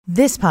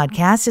This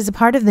podcast is a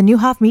part of the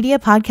Newhoff Media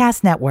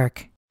Podcast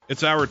Network.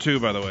 It's hour 2,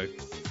 by the way.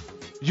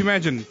 Did you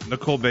imagine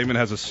Nicole Bateman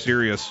has a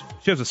serious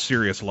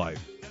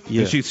life?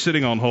 Yeah. And she's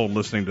sitting on hold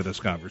listening to this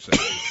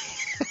conversation.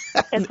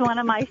 It's one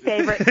of my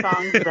favorite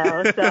songs,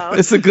 though. So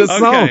It's a good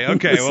song.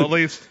 Okay. Well, at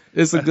least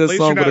it's a good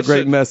song with a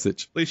great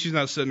message. At least she's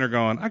not sitting there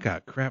going, I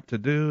got crap to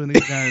do, and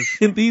these guys...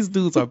 And these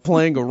dudes are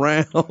playing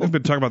around. We've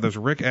been talking about this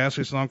Rick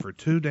Astley song for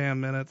 2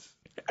 damn minutes.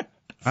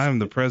 I'm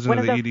the president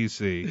of the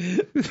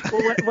EDC.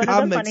 Well, one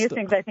of the funniest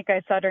things I think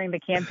I saw during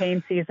the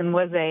campaign season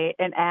was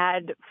an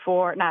ad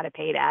for, not a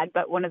paid ad,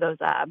 but one of those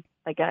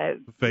like a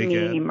fake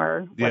meme ad.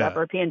 or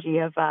whatever,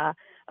 PNG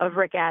of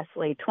Rick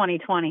Astley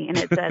 2020, and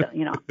it said,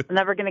 I'm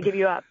never going to give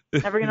you up,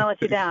 never going to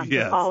let you down.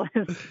 Yes. All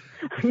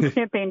his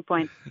campaign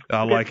points.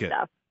 I Good like it.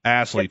 stuff.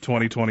 Astley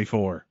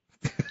 2024.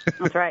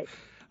 That's right.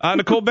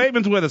 Nicole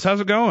Bateman's with us.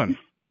 How's it going?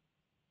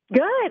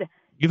 Good.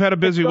 You've had a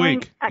busy It's going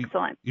week.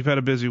 Excellent. You've had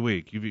a busy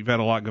week. You've had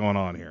a lot going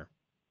on here.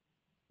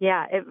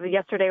 Yeah,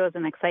 yesterday was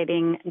an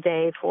exciting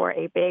day for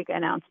a big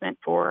announcement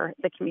for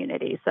the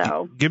community.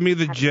 So, give me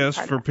the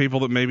gist for people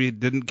that maybe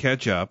didn't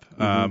catch up.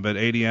 Mm-hmm. But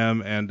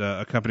ADM and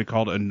a company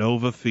called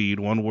Innova Feed,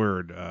 one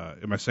word.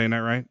 Am I saying that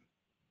right?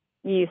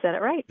 You said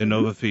it right.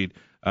 Innova Feed.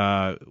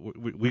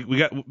 We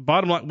got,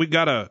 bottom line, we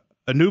got a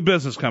new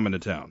business coming to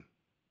town.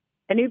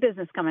 A new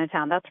business coming to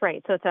town. That's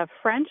right. So it's a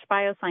French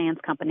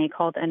bioscience company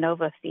called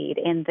Innova Feed,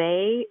 and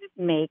they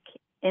make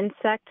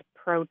insect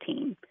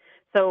protein.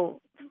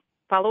 So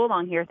follow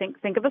along here.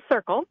 Think of a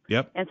circle.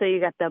 Yep. And so you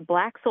got the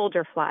black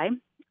soldier fly.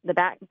 The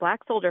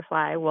black soldier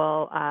fly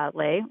will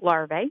lay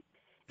larvae,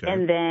 Okay.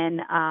 and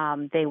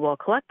then they will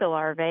collect the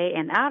larvae,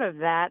 and out of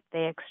that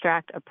they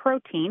extract a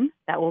protein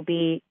that will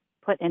be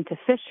put into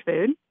fish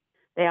food.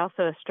 They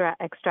also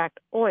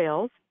extract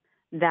oils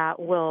that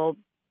will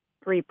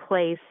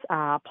replace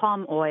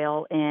palm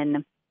oil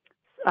in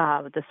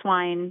the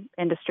swine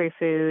industry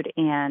food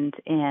and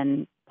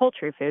in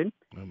poultry food.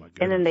 Oh my goodness.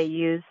 And then they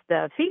use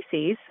the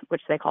feces,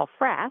 which they call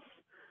frass,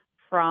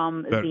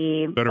 from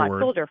the black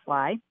soldier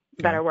fly.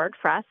 Better word,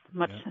 frass,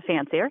 much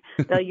fancier.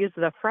 They'll use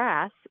the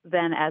frass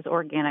then as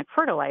organic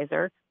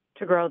fertilizer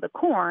to grow the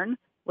corn,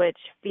 which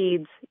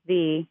feeds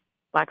the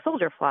black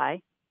soldier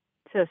fly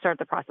to start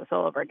the process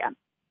all over again.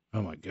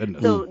 Oh, my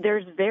goodness. So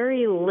there's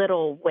very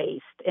little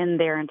waste in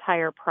their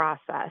entire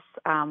process,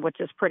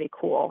 which is pretty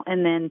cool.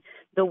 And then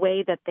the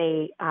way that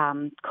they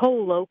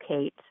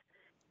co-locate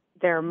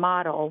their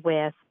model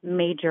with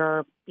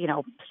major,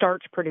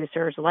 starch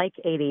producers like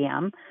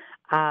ADM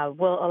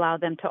will allow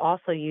them to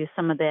also use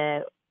some of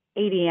the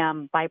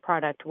ADM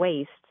byproduct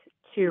waste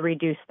to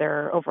reduce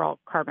their overall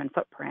carbon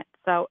footprint.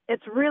 So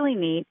it's really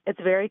neat. It's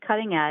very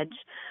cutting edge.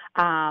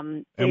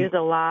 They use a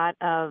lot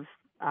of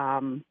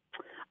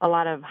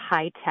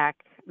high-tech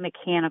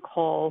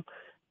mechanical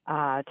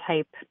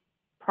type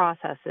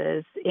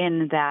processes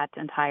in that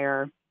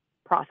entire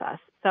process.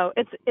 So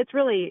it's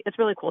really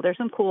cool. There's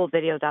some cool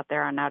videos out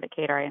there on Now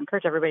Decatur. I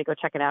encourage everybody to go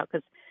check it out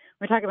because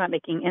we're talking about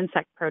making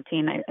insect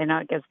protein. I know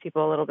it gives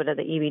people a little bit of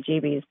the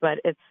EBGBs, but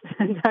it's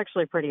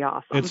actually pretty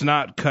awesome. It's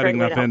not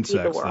cutting up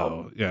insects,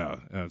 though. Yeah,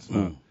 it's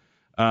not.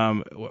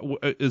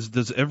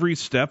 Does every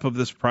step of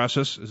this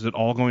process, is it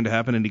all going to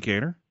happen in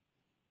Decatur?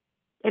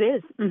 It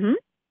is. Mm-hmm.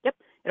 Yep.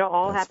 It'll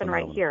all happen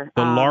right here.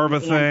 The larva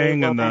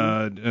thing and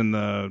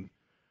the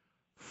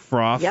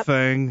froth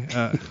thing.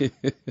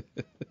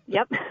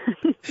 Yep.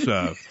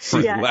 So,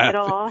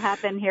 it'll all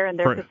happen here in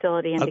their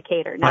facility in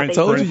Decatur. Now, I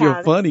told you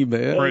you're funny,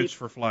 man. French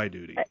for fly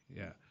duty.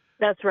 Yeah.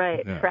 That's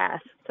right. Yeah.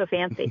 Frass. So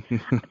fancy.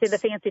 See the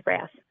fancy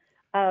frass.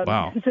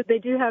 Wow. So they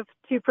do have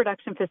 2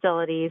 production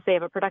facilities. They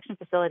have a production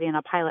facility and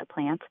a pilot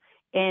plant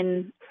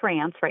in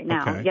France right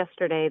now. Okay.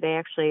 Yesterday, they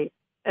actually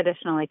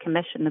additionally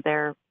commissioned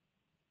their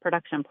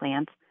production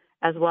plant,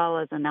 as well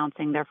as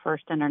announcing their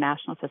first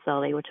international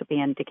facility, which will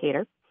be in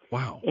Decatur.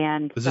 Wow.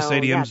 And is this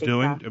ADM's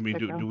doing? I mean,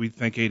 do we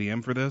thank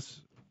ADM for this?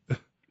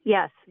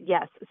 Yes.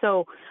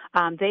 So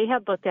they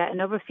have looked at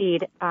Innova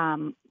Feed,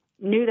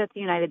 knew that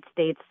the United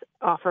States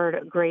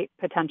offered great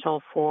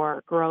potential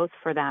for growth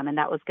for them, and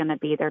that was going to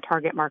be their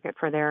target market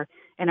for their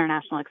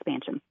international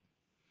expansion.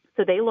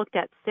 So they looked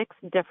at 6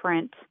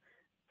 different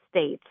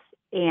states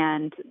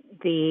and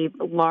the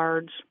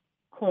large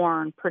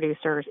corn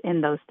producers in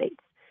those states.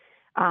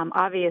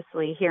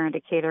 Obviously, here in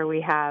Decatur,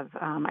 we have,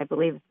 I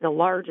believe, the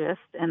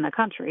largest in the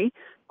country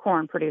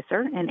corn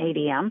producer in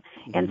ADM.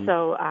 Mm-hmm. And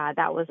so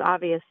that was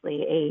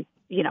obviously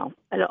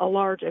a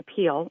large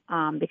appeal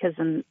because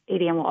then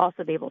ADM will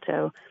also be able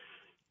to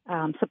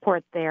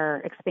support their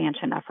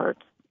expansion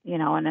efforts, in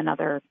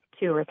another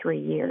 2 or 3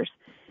 years.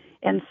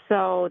 And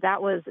so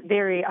that was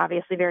very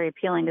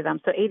appealing to them.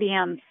 So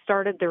ADM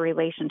started the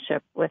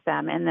relationship with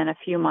them, and then a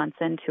few months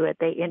into it,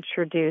 they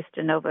introduced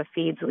Innova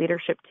Feed's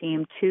leadership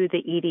team to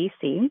the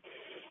EDC,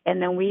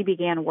 and then we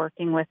began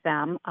working with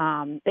them.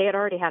 They had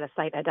already had a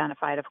site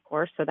identified, of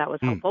course, so that was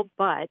helpful,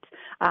 but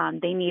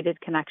they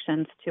needed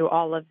connections to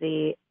all of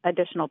the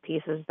additional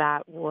pieces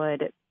that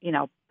would,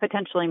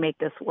 potentially make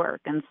this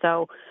work. And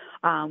so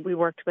we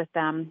worked with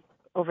them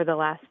over the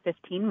last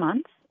 15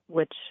 months,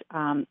 which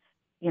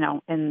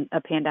in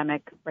a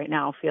pandemic right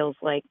now feels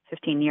like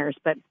 15 years,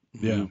 but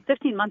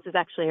 15 months is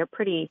actually a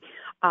pretty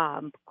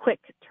quick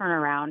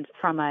turnaround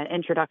from an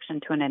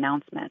introduction to an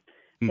announcement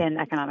in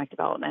economic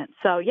development.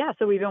 So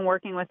we've been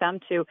working with them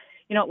to,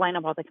 line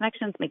up all the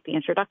connections, make the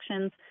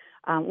introductions,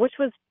 which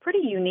was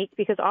pretty unique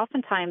because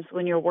oftentimes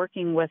when you're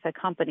working with a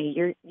company,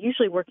 you're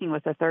usually working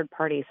with a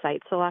third-party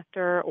site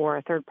selector or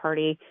a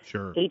third-party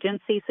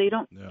agency, so you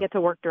don't get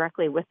to work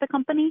directly with the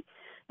company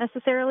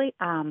necessarily.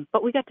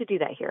 But we got to do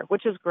that here,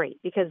 which is great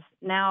because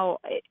now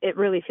it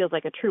really feels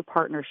like a true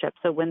partnership.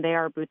 So when they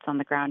are boots on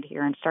the ground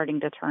here and starting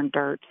to turn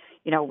dirt,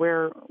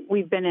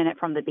 we've been in it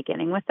from the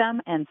beginning with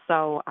them. And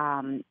so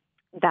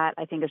that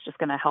I think is just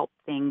going to help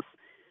things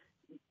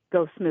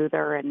go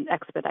smoother and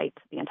expedite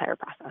the entire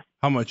process.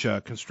 How much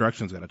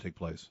construction's got to take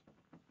place?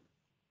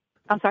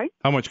 I'm sorry?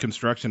 How much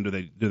construction do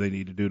they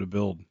need to do to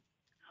build?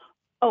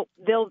 Oh,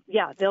 they'll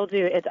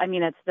do it. I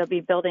mean, they'll be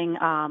building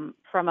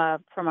from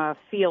a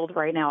field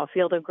right now, a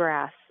field of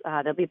grass.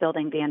 They'll be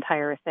building the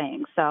entire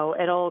thing. So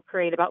it'll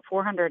create about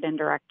 400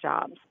 indirect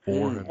jobs.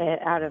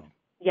 400.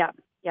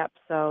 Yep.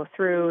 So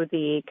through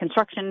the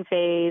construction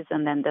phase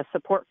and then the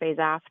support phase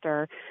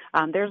after,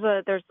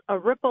 there's a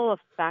ripple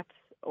effect,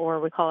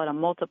 or we call it a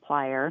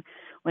multiplier,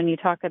 when you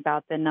talk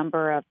about the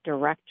number of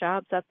direct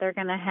jobs that they're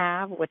going to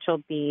have, which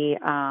will be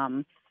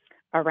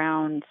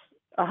around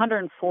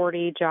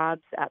 140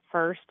 jobs at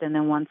first, and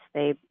then once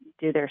they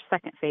do their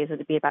second phase,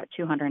 it'll be about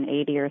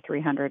 280 or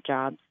 300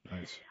 jobs.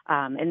 Nice.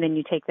 And then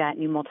you take that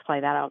and you multiply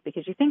that out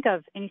because you think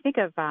of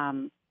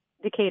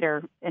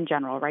Decatur in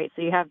general, right?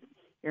 So you have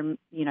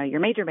your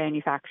major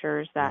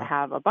manufacturers that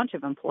have a bunch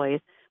of employees,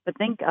 but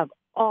think of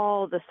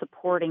all the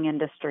supporting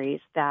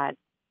industries that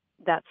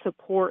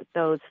support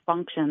those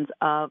functions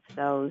of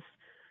those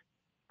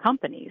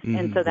companies.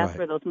 And so that's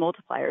where those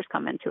multipliers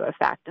come into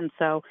effect. And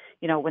so,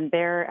 when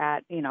they're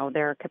at,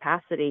 their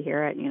capacity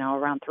here at,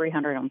 around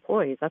 300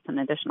 employees, that's an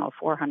additional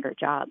 400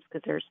 jobs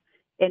because there's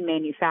in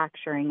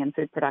manufacturing and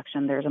food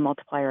production, there's a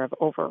multiplier of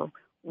over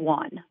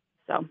 1.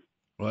 So.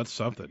 Well, that's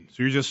something.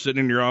 So you're just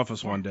sitting in your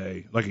office one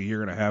day, like a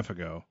year and a half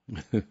ago,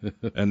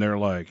 and they're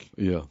like,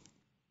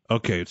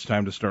 okay, it's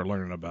time to start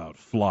learning about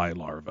fly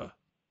larvae.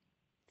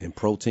 And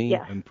protein.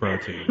 Yeah. And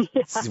protein.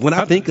 When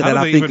I think of that,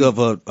 I think of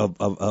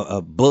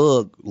a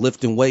bug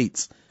lifting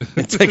weights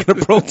and taking a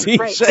protein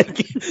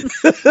shake.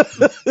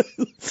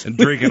 And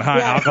drinking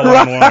high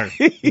alkaline water.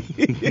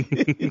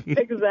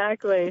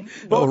 Exactly.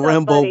 A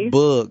Rambo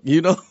bug,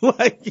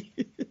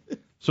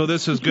 So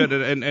this is good.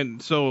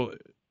 And so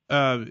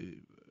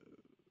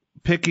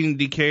picking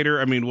Decatur,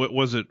 I mean, what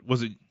was it?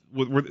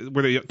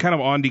 Were they kind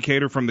of on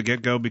Decatur from the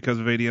get-go because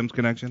of ADM's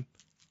connection?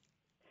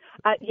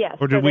 Yes.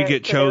 Or did we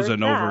get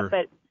chosen over?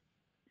 But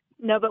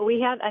we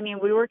had,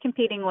 we were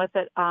competing with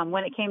it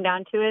when it came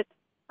down to it.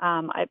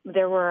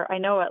 There were, I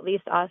know, at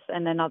least us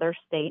and another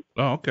state.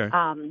 Oh, okay.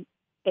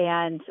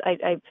 And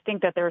I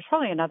think that there was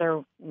probably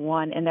another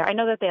one in there. I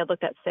know that they had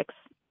looked at six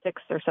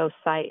or so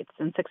sites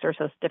in 6 or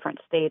so different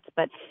states,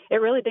 but it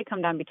really did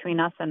come down between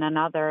us and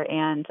another.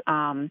 And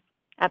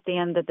at the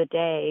end of the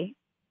day,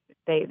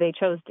 they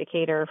chose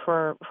Decatur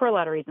for a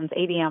lot of reasons.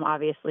 ADM,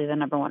 obviously, the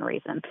number one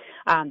reason.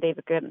 They're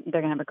going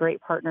to have a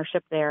great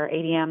partnership there.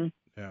 ADM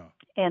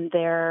and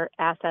their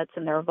assets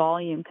and their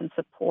volume can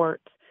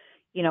support,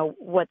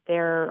 what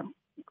their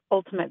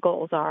ultimate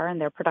goals are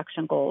and their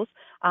production goals.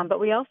 But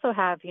we also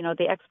have,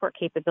 the export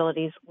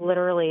capabilities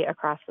literally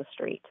across the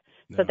street.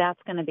 So that's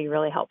going to be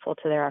really helpful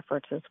to their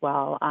efforts as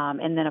well.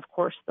 And then, of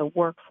course, the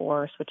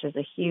workforce, which is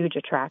a huge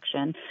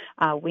attraction.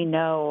 We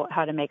know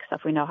how to make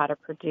stuff. We know how to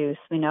produce.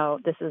 We know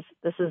this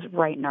is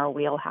right in our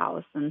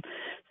wheelhouse. And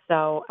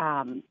so,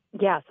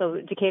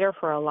 so Decatur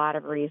for a lot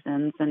of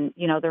reasons. And,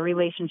 the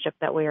relationship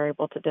that we were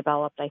able to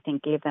develop, I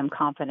think, gave them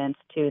confidence,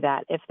 too,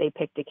 that if they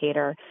pick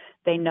Decatur,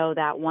 they know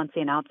that once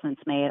the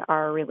announcement's made,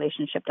 our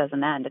relationship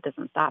doesn't end. It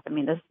doesn't stop.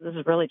 This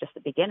is really just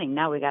the beginning.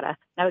 Now we gotta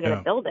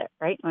build it,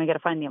 right? And we got to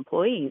find the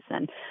employees.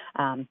 And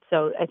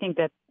so I think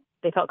that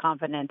they felt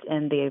confident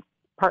in the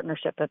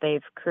partnership that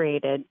they've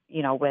created,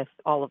 with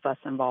all of us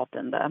involved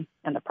in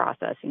the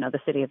process. The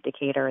city of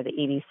Decatur, the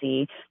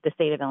EDC, the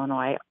state of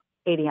Illinois,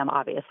 ADM,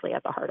 obviously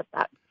at the heart of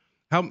that.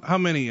 How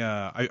many?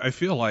 I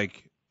feel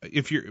like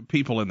if you're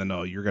people in the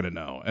know, you're going to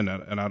know. And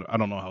I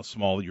don't know how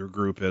small your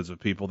group is of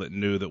people that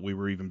knew that we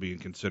were even being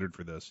considered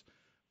for this.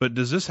 But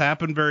does this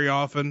happen very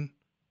often?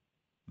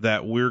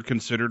 That we're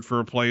considered for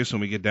a place and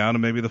we get down to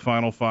maybe the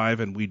final 5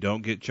 and we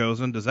don't get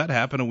chosen? Does that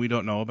happen and we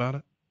don't know about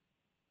it?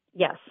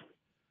 Yes.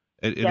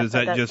 Is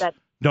that just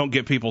don't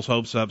get people's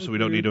hopes up so we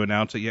don't need to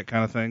announce it yet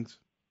kind of things?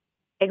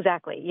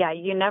 Exactly. Yeah,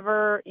 you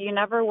never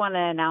want to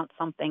announce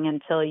something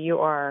until you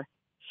are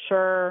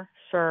sure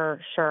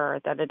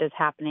that it is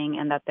happening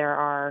and that there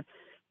are,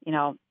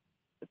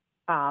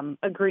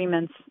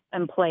 agreements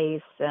in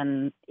place,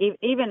 and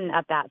even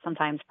at that,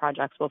 sometimes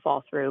projects will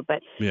fall through.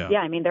 But there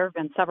have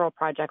been several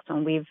projects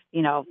when we've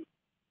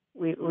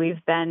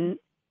been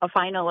a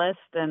finalist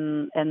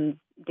and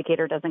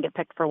Decatur doesn't get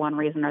picked for one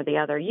reason or the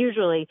other.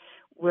 Usually,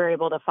 we're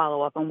able to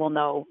follow up and we'll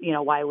know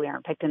why we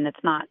aren't picked, and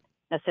it's not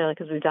necessarily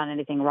because we've done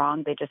anything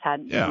wrong. They just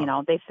had,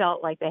 they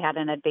felt like they had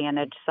an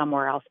advantage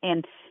somewhere else.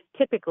 And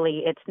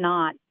typically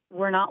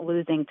we're not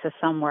losing to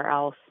somewhere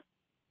else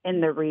in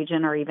the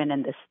region or even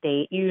in the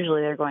state.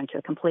 Usually they're going to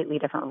a completely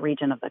different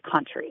region of the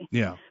country.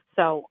 Yeah.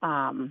 So,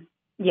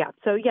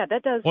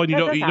 that does. Well, you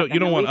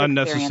don't want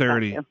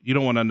unnecessary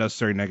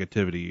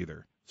negativity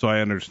either. So I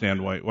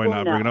understand why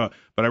not bring it up.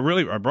 But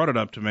I brought it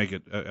up to make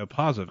it a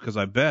positive, because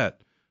I bet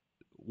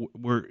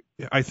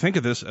I think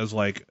of this as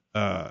like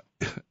the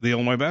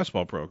Illinois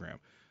basketball program.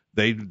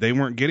 They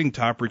weren't getting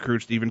top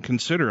recruits to even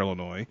consider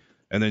Illinois,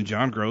 and then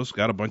John Gross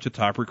got a bunch of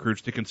top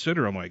recruits to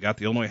consider Illinois. Got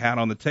the Illinois hat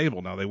on the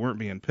table. Now they weren't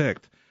being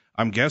picked.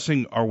 I'm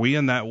guessing, are we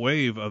in that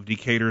wave of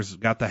Decatur's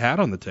got the hat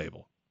on the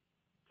table?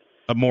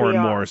 More and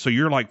more. So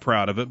you're like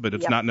proud of it, but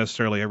it's not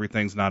necessarily,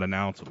 everything's not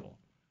announceable.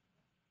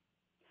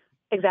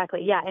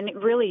 Exactly. Yeah.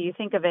 And really, you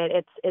think of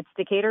it, it's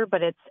Decatur,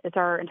 but it's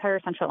our entire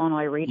Central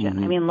Illinois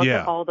region. I mean, look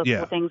at all the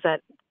cool things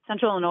that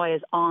Central Illinois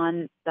is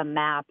on the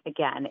map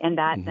again, and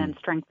that then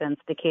strengthens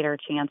Decatur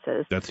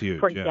chances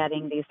for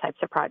getting these types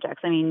of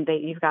projects. I mean,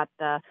 you've got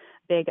the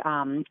big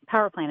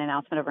power plant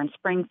announcement over in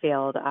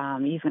Springfield.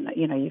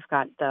 You've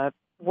got the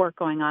work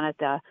going on at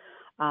the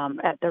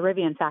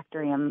Rivian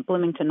factory in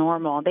Bloomington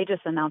Normal. They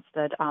just announced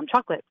that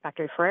chocolate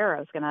factory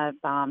Ferrero is going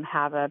to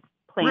have a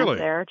plant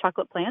there,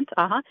 chocolate plant.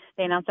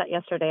 They announced that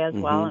yesterday as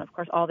well. And of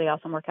course, all the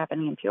awesome work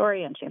happening in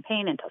Peoria and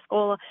Champaign and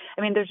Tuscola.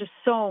 I mean, there's just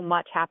so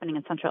much happening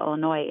in Central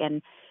Illinois.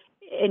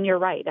 And you're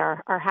right,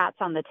 our hat's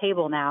on the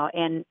table now.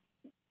 And,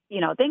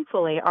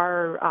 thankfully,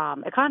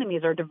 our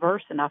economies are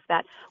diverse enough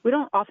that we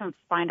don't often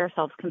find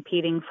ourselves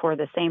competing for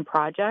the same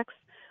projects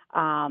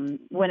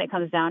when it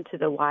comes down to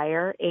the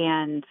wire,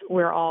 and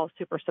we're all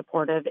super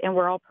supportive, and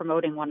we're all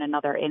promoting one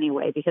another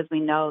anyway, because we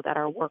know that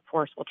our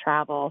workforce will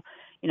travel,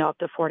 up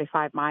to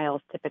 45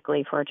 miles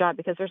typically for a job,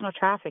 because there's no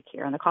traffic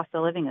here and the cost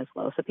of living is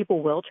low. So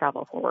people will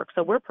travel for work.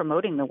 So we're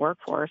promoting the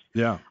workforce,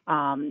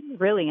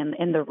 really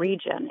in the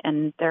region,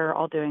 and they're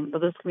all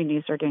those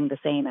communities are doing the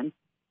same. And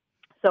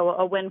so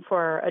a win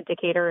for a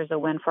Decatur is a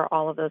win for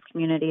all of those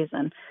communities,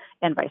 and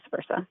vice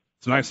versa.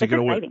 It's nice to get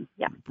a win.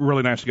 Yeah.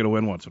 Really nice to get a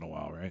win once in a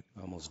while, right?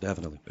 Almost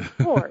definitely.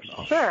 For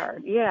sure.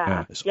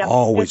 Yeah. It's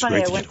always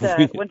great.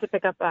 I went to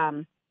pick up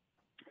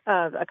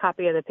a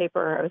copy of the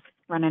paper. I was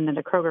running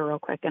into Kroger real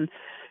quick and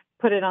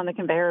put it on the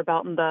conveyor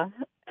belt, and the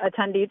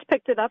attendee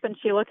picked it up, and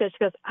she looked at it.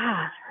 She goes,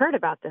 heard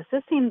about this.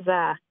 This seems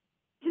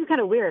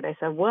kind of weird. I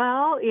said,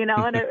 well,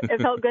 and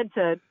it felt good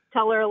to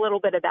tell her a little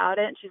bit about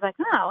it. And she's like,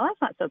 well,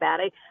 that's not so bad.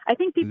 I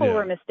think people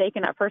were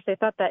mistaken at first. They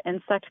thought that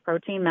insect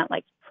protein meant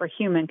like for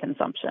human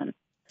consumption.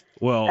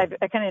 Well,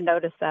 I kind of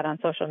noticed that on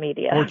social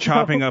media. Or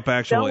chopping up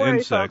actual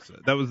insects.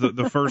 Folks. That was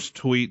the first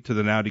tweet to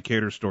the Now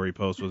Decatur story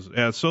post was,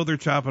 so they're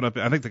chopping up,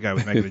 I think the guy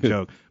was making a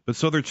joke, but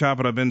so they're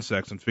chopping up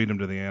insects and feed them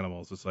to the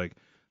animals. It's like,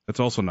 that's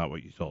also not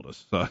what you told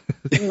us. So.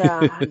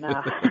 No.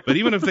 But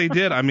even if they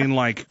did, I mean,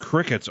 like,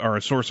 crickets are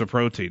a source of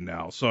protein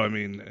now. So, I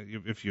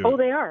mean, if you... Oh,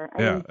 they are.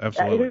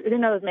 Absolutely. Who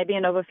knows? Maybe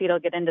a Nova Feed will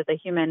get into the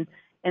human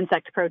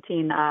insect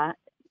protein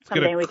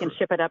someday. We can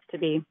ship it up to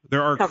be...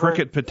 There are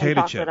cricket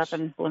potato chips. It up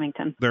in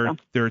Bloomington. There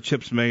are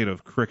chips made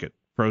of cricket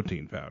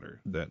protein powder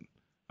that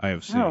I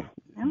have seen. Oh,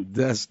 yeah.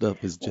 That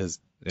stuff is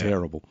just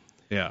terrible.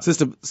 Yeah.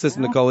 Sister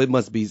Nicole, it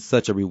must be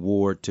such a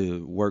reward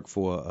to work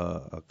for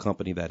a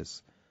company that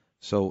is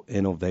so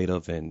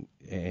innovative, and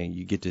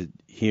you get to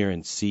hear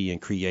and see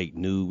and create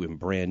new and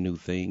brand new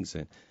things,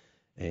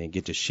 and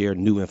get to share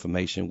new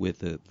information with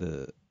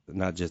the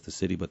not just the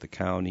city but the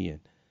county. And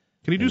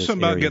can you do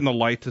something about getting the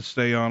light to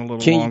stay on a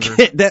little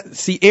longer?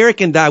 See, Eric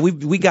and I,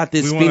 we got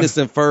this Phineas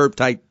and Ferb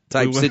type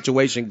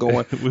situation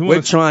going.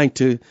 We're trying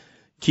to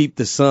keep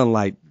the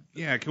sunlight.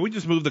 Yeah, can we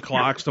just move the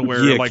clocks to where,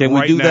 can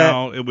we do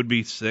now, that? it would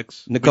be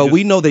 6? Nicole,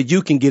 we know that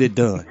you can get it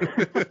done.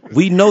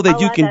 We know that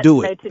you can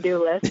do it.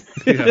 To-do list.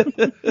 Yeah.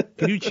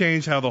 Can you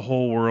change how the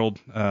whole world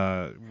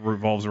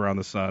revolves around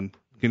the sun?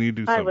 Can you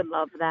do something? I would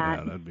love that.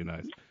 Yeah, that'd be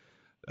nice.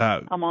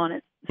 I'm on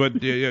it. But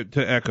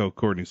to echo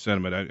Courtney's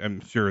sentiment,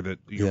 I'm sure that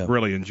you're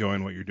really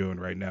enjoying what you're doing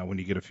right now when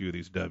you get a few of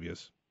these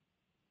W's.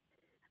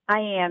 I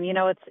am.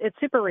 It's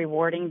super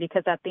rewarding,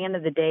 because at the end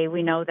of the day,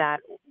 we know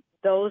that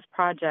those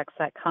projects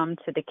that come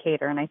to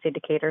Decatur, and I say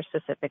Decatur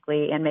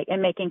specifically,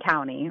 and Macon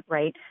County,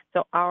 right?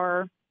 So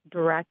our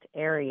direct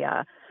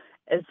area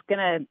is going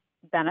to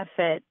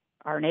benefit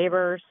our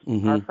neighbors,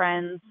 our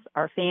friends,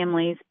 our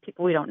families,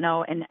 people we don't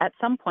know. And at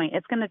some point,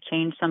 it's going to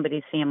change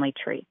somebody's family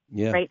tree,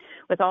 right?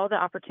 With all the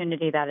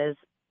opportunity that is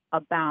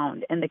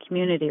abound in the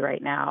community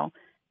right now,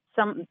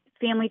 some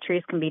family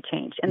trees can be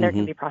changed, and there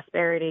can be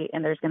prosperity,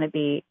 and there's going to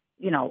be,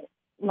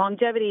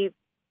 longevity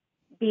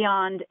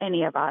beyond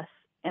any of us.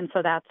 And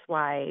so that's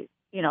why,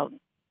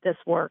 this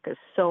work is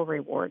so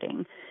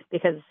rewarding,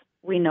 because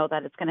we know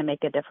that it's going to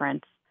make a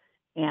difference.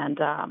 And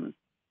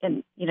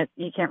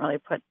you can't really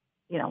put,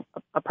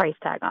 a price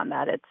tag on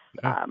that.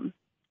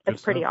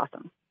 It's pretty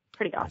awesome.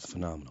 Pretty awesome. That's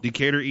phenomenal.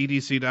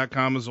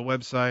 DecaturEDC.com is a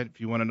website.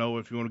 If you want to know,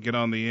 if you want to get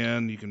on the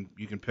end, you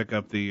can pick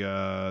up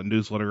the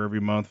newsletter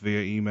every month via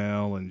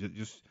email, and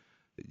just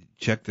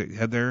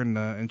head there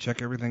and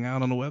check everything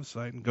out on the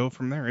website and go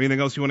from there. Anything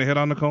else you want to hit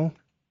on, Nicole?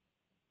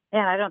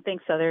 Yeah, I don't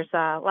think so. There's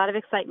a lot of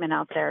excitement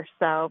out there.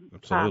 So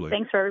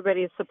thanks for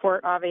everybody's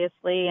support,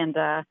 obviously, and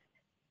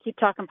keep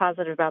talking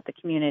positive about the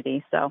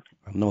community. So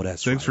I know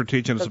that's Thanks for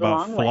teaching us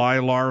about fly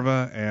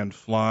larva and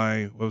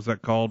fly, what was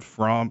that called?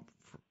 Frost.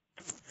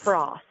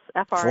 Frost.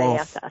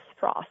 F-R-A-S-S.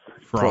 Frost.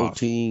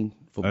 Protein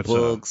for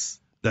bugs.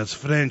 That's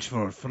French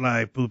for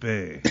fly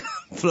poupée.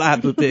 Fly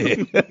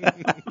poupée.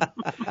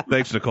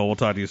 Thanks, Nicole. We'll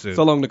talk to you soon.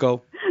 So long,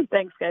 Nicole.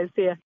 Thanks, guys.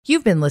 See ya.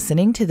 You've been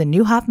listening to the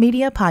Newhoff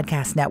Media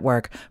Podcast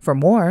Network. For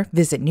more,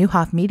 visit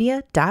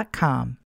newhoffmedia.com.